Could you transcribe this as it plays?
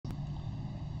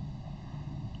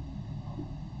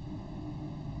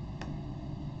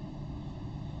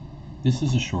This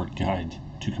is a short guide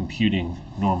to computing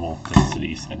normal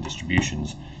densities and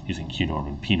distributions using qnorm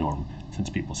and pnorm, since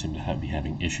people seem to be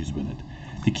having issues with it.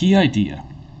 The key idea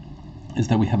is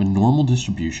that we have a normal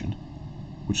distribution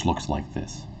which looks like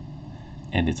this,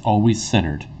 and it's always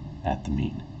centered at the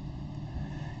mean.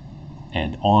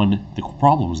 And on the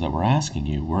problems that we're asking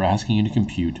you to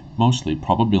compute mostly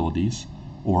probabilities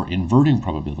or inverting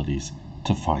probabilities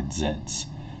to find z's.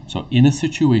 So in a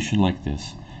situation like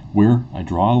this, where I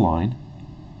draw a line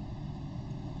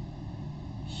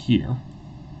here,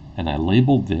 and I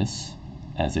label this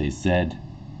as a z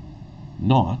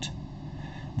naught,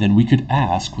 then we could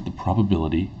ask what the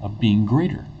probability of being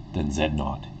greater than z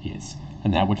naught is.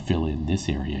 And that would fill in this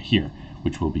area here,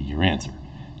 which will be your answer.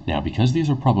 Now, because these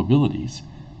are probabilities,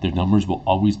 their numbers will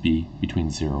always be between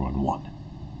 0 and 1.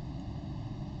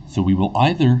 So we will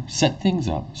either set things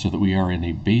up so that we are in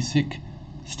a basic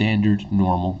standard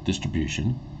normal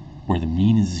distribution where the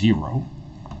mean is 0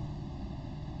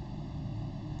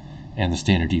 and the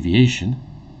standard deviation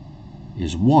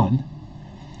is 1,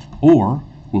 or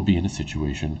we'll be in a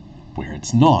situation where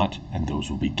it's not, and those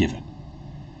will be given.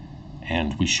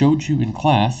 And we showed you in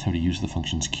class how to use the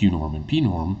functions qnorm and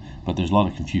pnorm, but there's a lot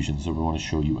of confusion, so we want to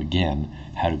show you again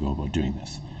how to go about doing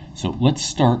this. So let's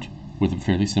start with a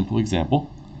fairly simple example,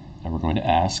 and we're going to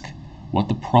ask what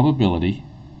the probability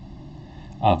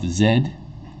of z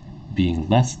being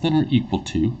less than or equal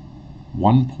to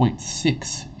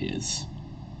 1.6 is.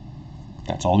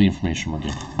 That's all the information we're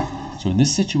given. So in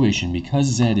this situation, because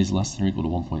z is less than or equal to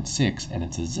 1.6 and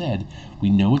it's a z, we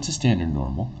know it's a standard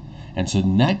normal. And so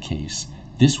in that case,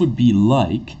 this would be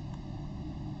like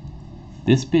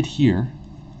this bit here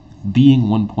being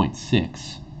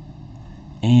 1.6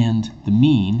 and the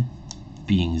mean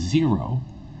being 0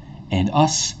 and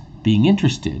us being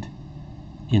interested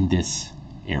in this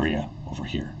area over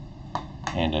here.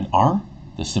 And in R,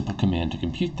 the simple command to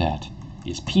compute that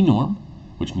is pnorm,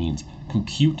 which means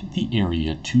compute the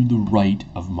area to the right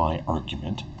of my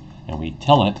argument, and we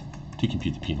tell it to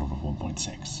compute the pnorm of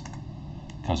 1.6.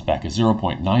 Comes back as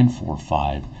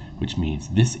 0.945, which means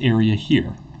this area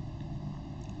here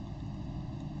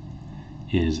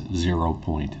is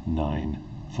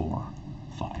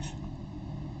 0.945.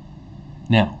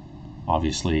 Now,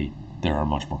 obviously, there are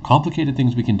much more complicated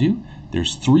things we can do.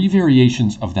 There's 3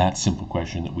 variations of that simple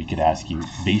question that we could ask you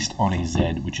based on a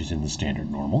z which is in the standard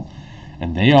normal,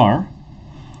 and they are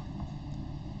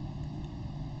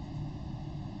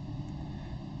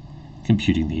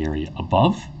computing the area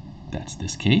above, that's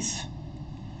this case,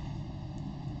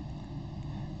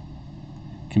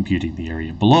 computing the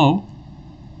area below,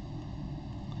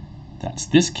 that's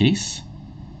this case,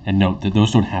 and note that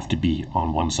those don't have to be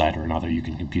on one side or another. You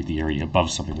can compute the area above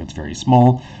something that's very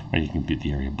small, or you can compute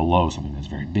the area below something that's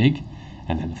very big.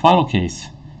 And then the final case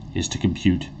is to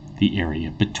compute the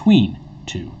area between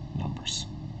two numbers,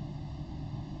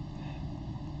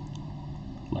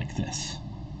 like this.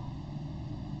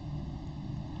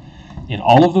 In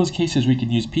all of those cases, we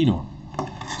can use pnorm.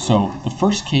 So the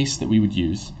first case that we would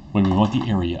use when we want the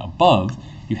area above,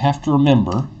 you have to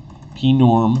remember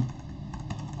pnorm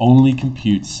only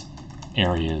computes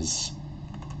areas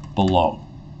below.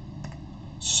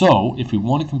 So if we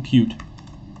want to compute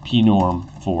pnorm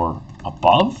for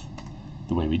above,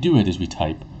 the way we do it is we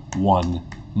type 1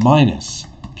 minus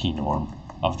pnorm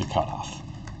of the cutoff,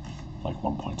 like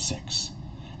 1.6.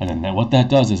 And then what that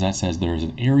does is that says there is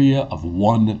an area of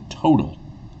 1 total.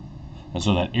 And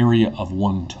so that area of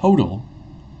 1 total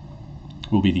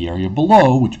will be the area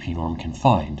below, which pnorm can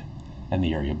find, and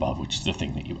the area above, which is the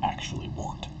thing that you actually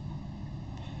want.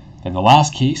 Then the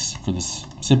last case, for this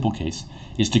simple case,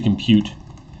 is to compute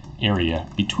area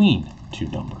between two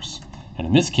numbers. And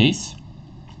in this case,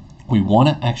 we want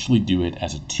to actually do it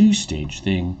as a 2-stage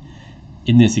thing.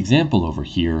 In this example over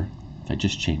here, if I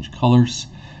just change colors,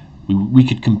 we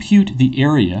could compute the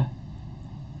area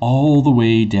all the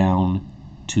way down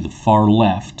to the far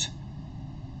left,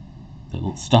 the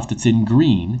little stuff that's in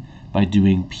green, by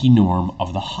doing pnorm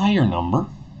of the higher number,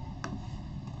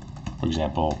 for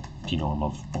example, pnorm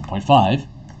of 1.5,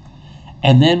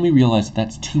 and then we realize that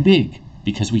that's too big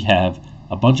because we have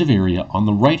a bunch of area on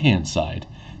the right-hand side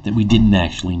that we didn't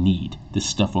actually need, this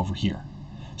stuff over here.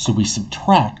 So we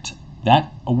subtract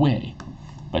that away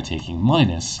by taking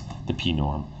minus the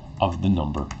pnorm of the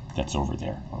number that's over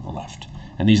there on the left.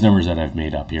 And these numbers that I've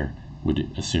made up here would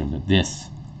assume that this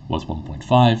was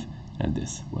 1.5 and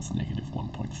this was negative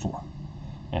 1.4.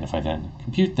 And if I then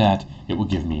compute that, it will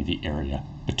give me the area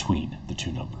between the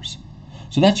two numbers.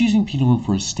 So that's using pnorm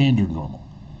for a standard normal.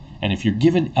 And if you're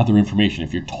given other information,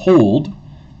 if you're told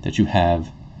that you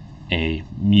have a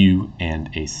mu and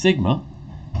a sigma,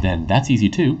 then that's easy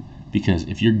too. because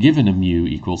if you're given a mu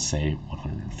equals, say,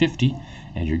 150,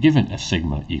 and you're given a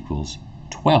sigma equals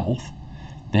 12,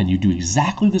 then you do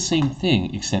exactly the same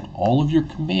thing, except all of your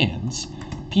commands,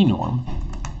 pnorm,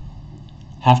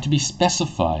 have to be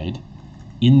specified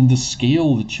in the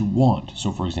scale that you want.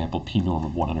 So for example, pnorm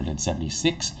of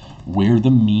 176, where the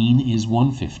mean is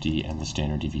 150 and the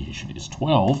standard deviation is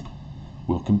 12,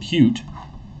 will compute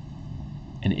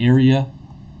an area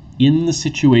in the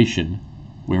situation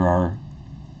where our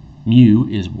mu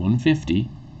is 150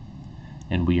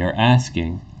 and we are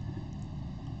asking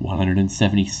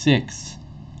 176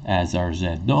 as our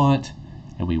z0,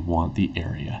 and we want the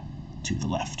area to the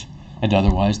left. And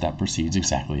otherwise that proceeds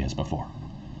exactly as before.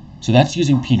 So that's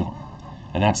using pnorm,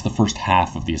 and that's the first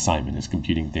half of the assignment, is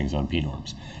computing things on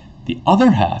pnorms. The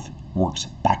other half works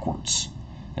backwards.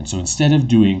 And so instead of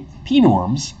doing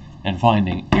pnorms and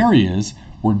finding areas,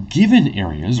 we're given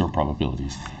areas or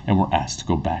probabilities, and we're asked to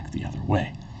go back the other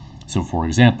way. So for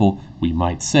example, we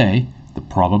might say the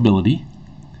probability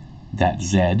that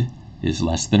z is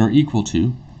less than or equal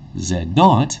to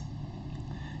z0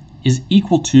 is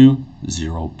equal to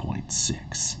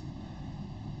 0.6.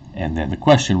 And then the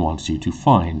question wants you to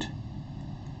find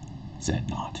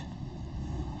z0.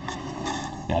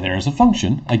 Now there is a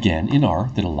function, again in R,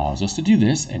 that allows us to do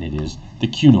this, and it is the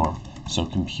qnorm. So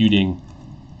computing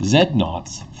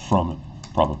z0s from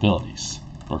probabilities.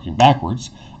 Working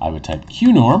backwards, I would type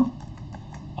qnorm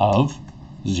of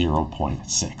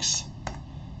 0.6.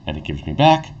 And it gives me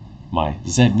back my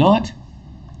z0.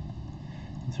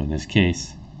 So in this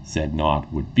case,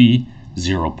 z0 would be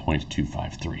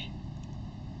 0.253.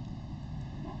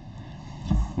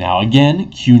 Now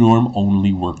again, qnorm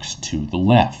only works to the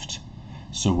left.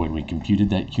 So when we computed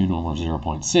that qnorm of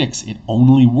 0.6, it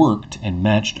only worked and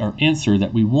matched our answer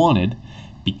that we wanted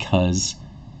because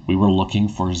we were looking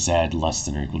for z less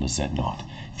than or equal to z0.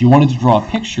 If you wanted to draw a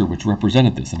picture which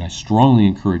represented this, and I strongly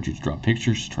encourage you to draw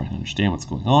pictures to try and understand what's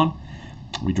going on,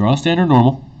 we draw a standard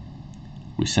normal,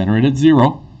 we center it at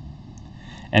 0,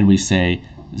 and we say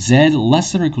z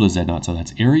less than or equal to z0, so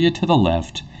that's area to the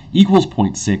left, equals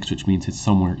 0.6, which means it's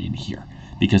somewhere in here,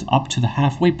 because up to the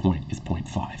halfway point is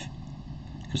 0.5,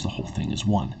 because the whole thing is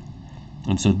 1.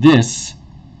 And so this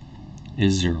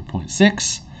is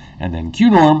 0.6, and then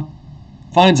qnorm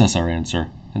finds us our answer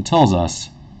and tells us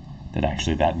that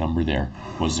actually that number there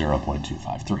was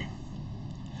 0.253.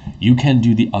 You can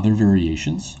do the other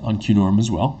variations on qnorm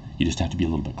as well. You just have to be a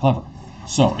little bit clever.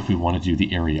 So if we want to do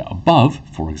the area above,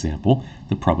 for example,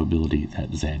 the probability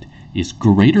that z is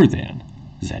greater than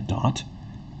z0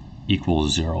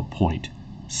 equals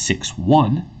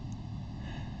 0.61,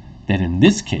 then in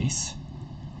this case,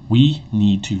 we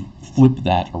need to flip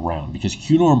that around because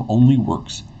qnorm only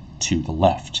works to the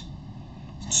left.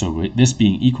 So this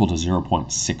being equal to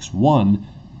 0.61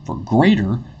 for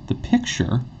greater, the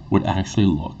picture would actually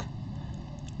look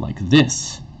like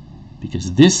this,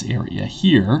 because this area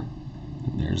here,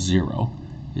 and there's 0,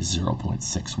 is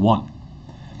 0.61.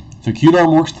 So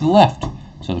qnorm works to the left.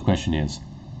 So the question is,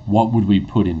 what would we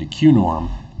put into qnorm,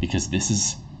 because this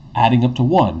is adding up to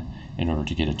 1 in order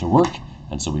to get it to work?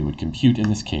 And so we would compute, in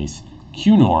this case,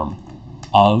 qnorm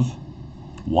of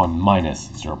 1 minus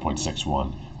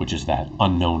 0.61, which is that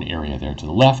unknown area there to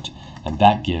the left, and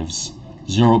that gives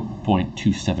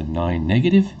 0.279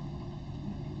 negative.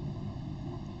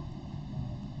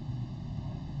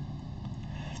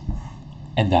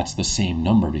 And that's the same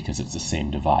number because it's the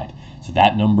same divide. So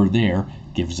that number there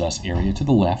gives us area to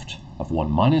the left of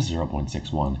 1 minus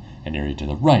 0.61 and area to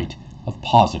the right of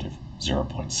positive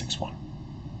 0.61.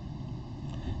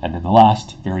 And then the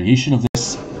last variation of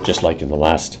this, just like in the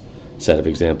last set of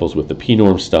examples with the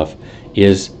pnorm stuff,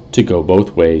 is to go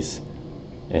both ways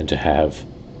and to have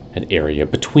an area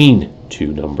between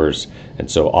two numbers. And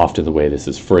so often the way this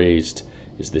is phrased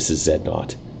is this is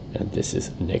z0 and this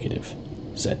is negative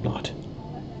z0.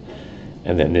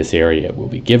 And then this area will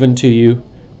be given to you.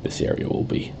 This area will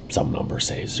be some number,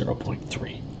 say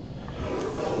 0.3.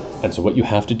 And so what you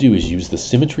have to do is use the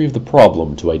symmetry of the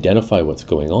problem to identify what's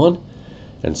going on.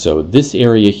 And so this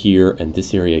area here and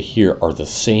this area here are the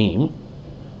same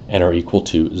and are equal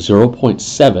to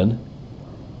 0.7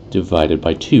 divided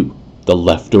by 2, the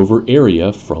leftover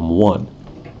area from 1.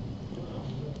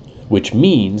 Which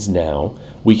means now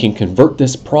we can convert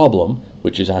this problem,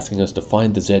 which is asking us to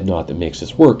find the z0 that makes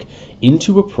this work,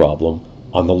 into a problem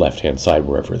on the left-hand side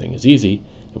where everything is easy.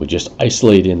 And we just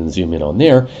isolate in and zoom in on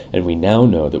there, and we now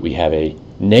know that we have a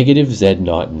negative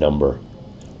z0 number,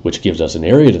 which gives us an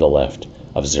area to the left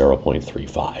of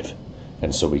 0.35.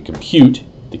 And so we compute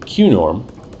the qnorm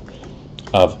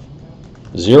of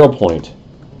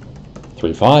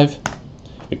 0.35.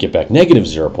 We get back negative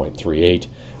 0.38,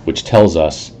 which tells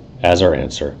us, as our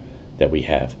answer, that we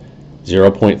have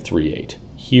 0.38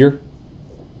 here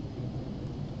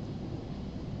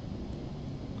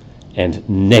and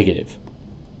negative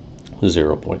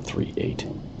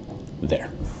 0.38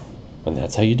 there. And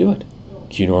that's how you do it.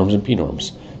 qnorms and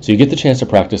pnorms. So you get the chance to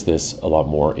practice this a lot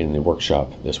more in the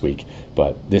workshop this week,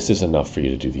 but this is enough for you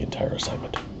to do the entire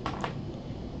assignment.